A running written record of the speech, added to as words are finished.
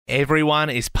Everyone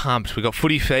is pumped. We've got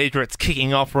footy favourites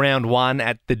kicking off round one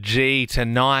at the G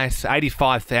tonight.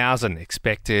 85,000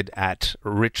 expected at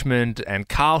Richmond and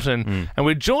Carlton. And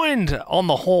we're joined on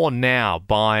the horn now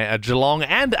by a Geelong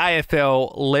and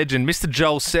AFL legend, Mr.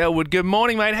 Joel Selwood. Good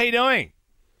morning, mate. How you doing?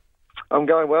 I'm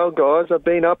going well, guys. I've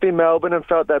been up in Melbourne and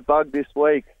felt that bug this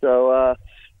week. So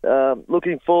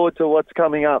looking forward to what's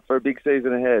coming up for a big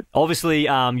season ahead. Obviously,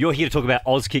 you're here to talk about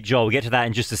Auskick, Joel. We'll get to that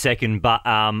in just a second. But,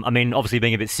 obviously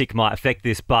being a bit sick might affect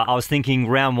this. But I was thinking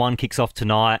round one kicks off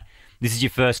tonight. This is your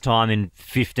first time in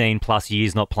 15-plus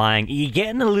years not playing. Are you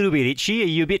getting a little bit itchy? Are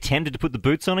you a bit tempted to put the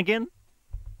boots on again?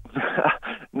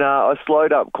 No, I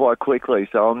slowed up quite quickly,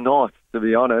 so I'm not, to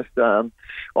be honest. I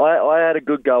had a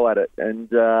good go at it and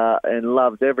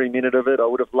loved every minute of it. I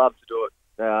would have loved to do it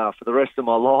for the rest of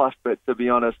my life, but to be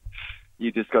honest,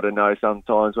 you just got to know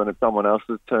sometimes when it's someone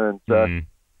else's turn. So,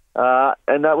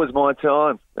 and that was my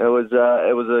time. It was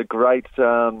a great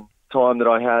time that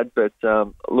I had, but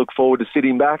look forward to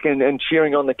sitting back and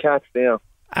cheering on the Cats now.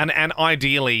 And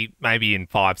ideally, maybe in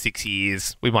 5-6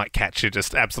 years, we might catch you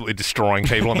just absolutely destroying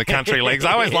people on the country leagues.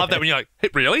 I always love that when you're like, hey,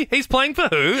 really? He's playing for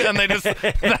who? And just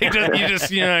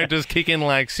kick in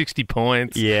like 60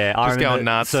 points. Yeah, I remember, going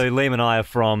nuts. So Liam and I are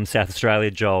from South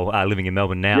Australia, Joel, living in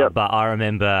Melbourne now. Yep. But I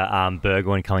remember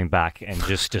Burgoyne coming back and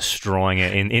just destroying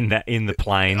it in the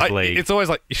Plains League. It's always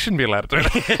like, you shouldn't be allowed to do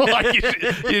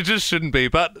that. you just shouldn't be.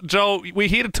 But Joel, we're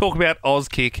here to talk about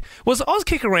Auskick. Was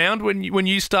Auskick around when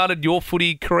you started your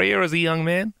footy career as a young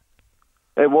man?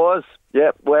 It was, yeah.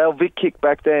 Well, Vic kicked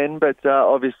back then, but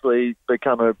obviously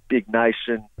become a big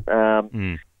nation,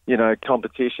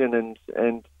 competition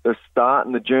and the start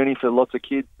and the journey for lots of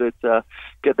kids that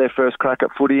get their first crack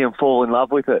at footy and fall in love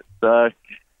with it. So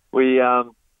we've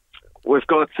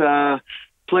got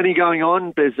plenty going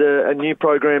on. There's a new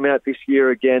program out this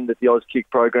year again that the Auskick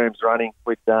program's running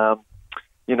with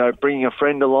bringing a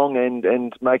friend along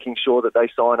and making sure that they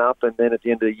sign up, and then at the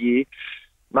end of the year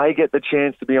may get the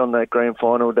chance to be on that grand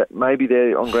final. That maybe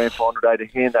they're on grand final day to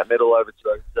hand that medal over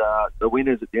to the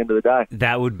winners at the end of the day.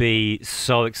 That would be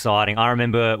so exciting. I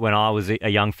remember when I was a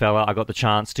young fella, I got the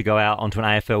chance to go out onto an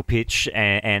AFL pitch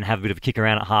and have a bit of a kick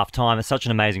around at half time. It's such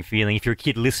an amazing feeling. If you're a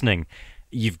kid listening,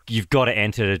 you've got to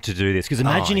enter to do this. Because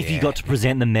imagine if you got to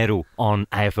present the medal on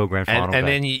AFL grand final and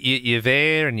day. then you're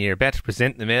there and you're about to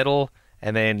present the medal.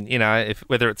 And then,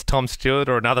 whether it's Tom Stewart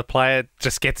or another player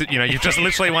just gets it, you've just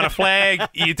literally won a flag.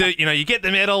 You get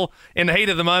the medal in the heat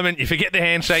of the moment. You forget the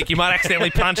handshake. You might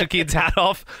accidentally punch a kid's hat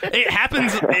off. It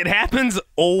happens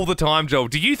all the time, Joel.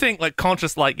 Do you think,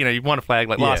 you won a flag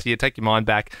last year, take your mind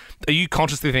back. Are you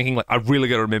consciously thinking, I really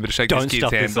got to remember to shake this kid's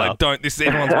hand?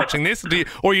 Everyone's watching this?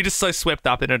 Or are you just so swept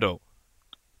up in it all?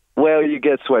 Well, you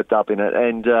get swept up in it,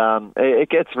 and it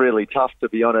gets really tough, to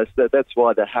be honest. That's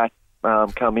why the hats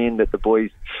come in, that the boys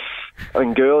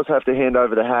and girls have to hand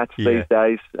over the hats these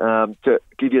days to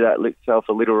give you that self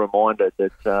a little reminder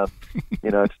that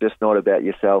it's just not about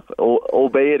yourself.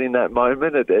 Albeit in that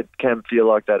moment, it can feel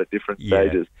like that at different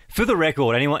stages. For the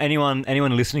record, anyone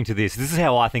listening to this is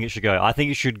how I think it should go. I think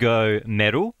it should go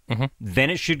medal, then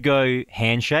it should go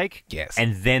handshake,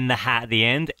 and then the hat at the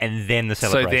end, and then the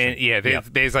celebration. So then,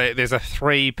 there's a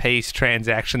three-piece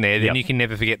transaction there. Then you can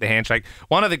never forget the handshake.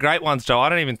 One of the great ones, Joe, I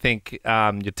don't even think your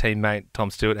teammate Tom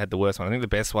Stewart had the worst one. I think the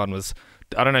best one was,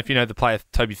 I don't know if you know the player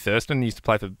Toby Thurston. He used to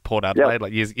play for Port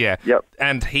Adelaide years. Yeah. Yep.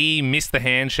 And he missed the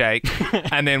handshake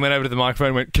and then went over to the microphone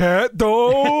and went, "Cat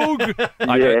dog."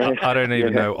 I don't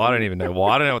even know. I don't even know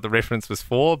why. I don't know what the reference was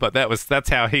for, but that's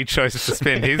how he chose to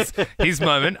spend his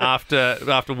moment after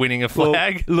winning a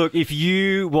flag. Well, look, if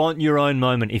you want your own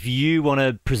moment, if you want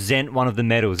to present one of the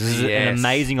medals, this is an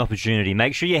amazing opportunity.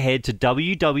 Make sure you head to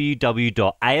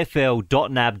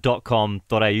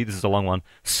www.afl.nab.com.au. This is a long one.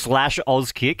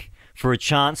 /Auskick. For a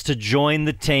chance to join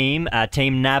the team,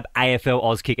 Team NAB AFL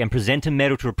Auskick, and present a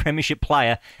medal to a premiership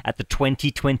player at the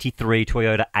 2023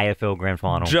 Toyota AFL Grand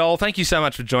Final. Joel, thank you so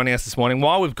much for joining us this morning.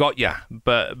 While we've got you,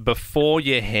 but before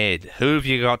you head, who have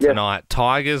you got tonight,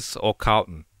 Tigers or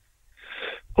Carlton?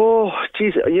 Oh,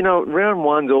 geez, round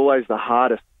one's always the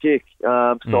hardest pick.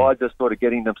 So I just sort of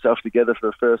getting themselves together for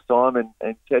the first time and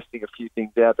testing a few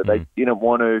things out that they didn't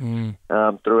want to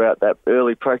throughout that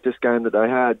early practice game that they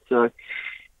had. So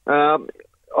I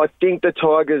think the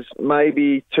Tigers may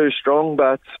be too strong,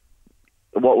 but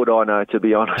what would I know, to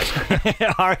be honest?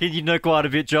 I reckon you know quite a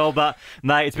bit, Joel, but,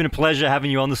 mate, it's been a pleasure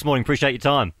having you on this morning. Appreciate your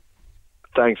time.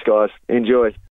 Thanks, guys. Enjoy.